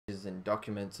folders and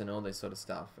documents and all this sort of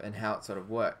stuff and how it sort of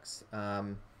works.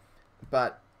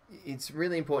 But it's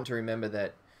really important to remember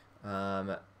that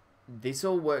this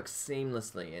all works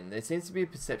seamlessly, and there seems to be a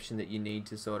perception that you need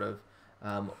to sort of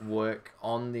work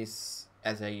on this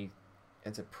as a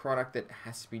product that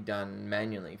has to be done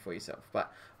manually for yourself.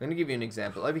 But I'm going to give you an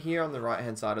example. Over here on the right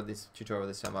hand side of this tutorial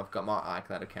this time, I've got my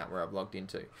iCloud account where I've logged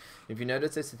into. If you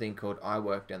notice, there's a thing called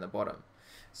iWork down the bottom.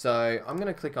 So I'm going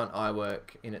to click on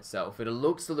iWork in itself. It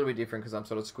looks a little bit different because I'm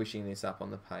sort of squishing this up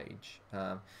on the page.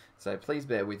 So please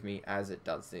bear with me as it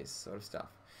does this sort of stuff.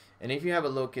 And if you have a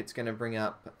look, it's going to bring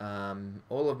up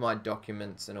all of my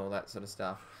documents and all that sort of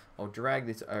stuff. I'll drag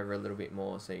this over a little bit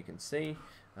more so you can see.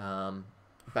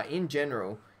 But in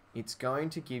general, it's going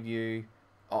to give you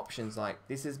options like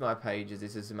this is my pages,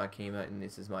 this is my keynote, and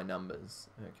this is my numbers,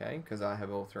 okay? Because I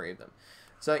have all three of them.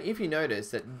 So if you notice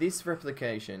that this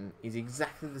replication is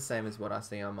exactly the same as what I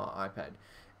see on my iPad,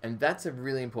 and that's a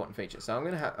really important feature. So I'm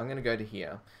going to go to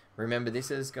here. Remember, this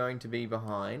is going to be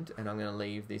behind, and I'm going to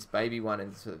leave this baby one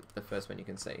as the first one you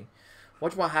can see.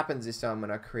 Watch what happens this time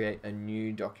when I create a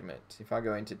new document. If I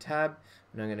go into tab,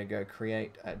 and I'm going to go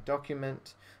create a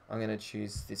document, I'm going to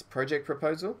choose this project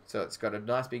proposal. So it's got a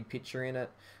nice big picture in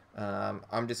it.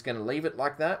 I'm just going to leave it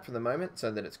like that for the moment so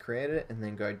that it's created it, and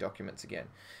then go documents again.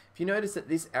 If you notice that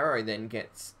this arrow then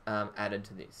gets added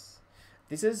to this.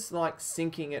 This is like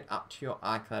syncing it up to your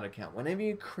iCloud account. Whenever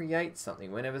you create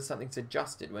something, whenever something's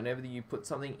adjusted, whenever you put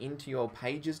something into your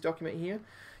Pages document here,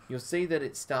 you'll see that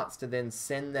it starts to then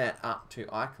send that up to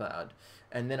iCloud.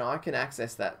 And then I can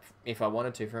access that, if I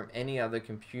wanted to, from any other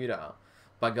computer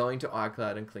by going to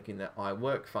iCloud and clicking that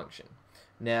iWork function.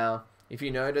 Now, if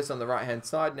you notice on the right hand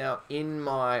side now, in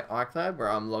my iCloud where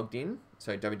I'm logged in,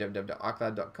 so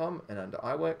www.icloud.com, and under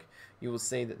iWork, you will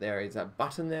see that there is a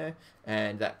button there,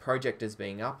 and that project is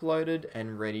being uploaded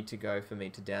and ready to go for me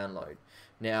to download.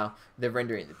 Now, the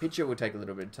rendering the picture will take a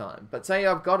little bit of time, but say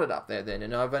I've got it up there then,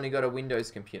 and I've only got a Windows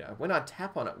computer. When I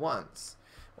tap on it once,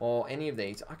 or any of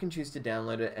these, I can choose to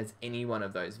download it as any one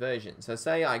of those versions. So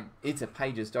say it's a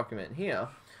Pages document here,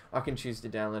 I can choose to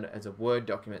download it as a Word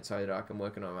document so that I can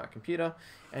work it on my computer,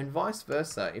 and vice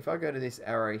versa. If I go to this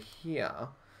arrow here,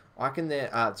 I can then,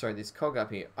 this cog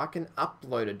up here, I can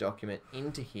upload a document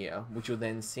into here, which will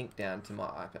then sync down to my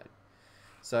iPad.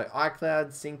 So iCloud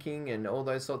syncing and all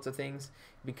those sorts of things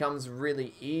becomes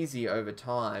really easy over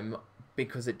time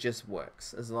because it just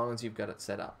works as long as you've got it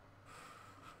set up.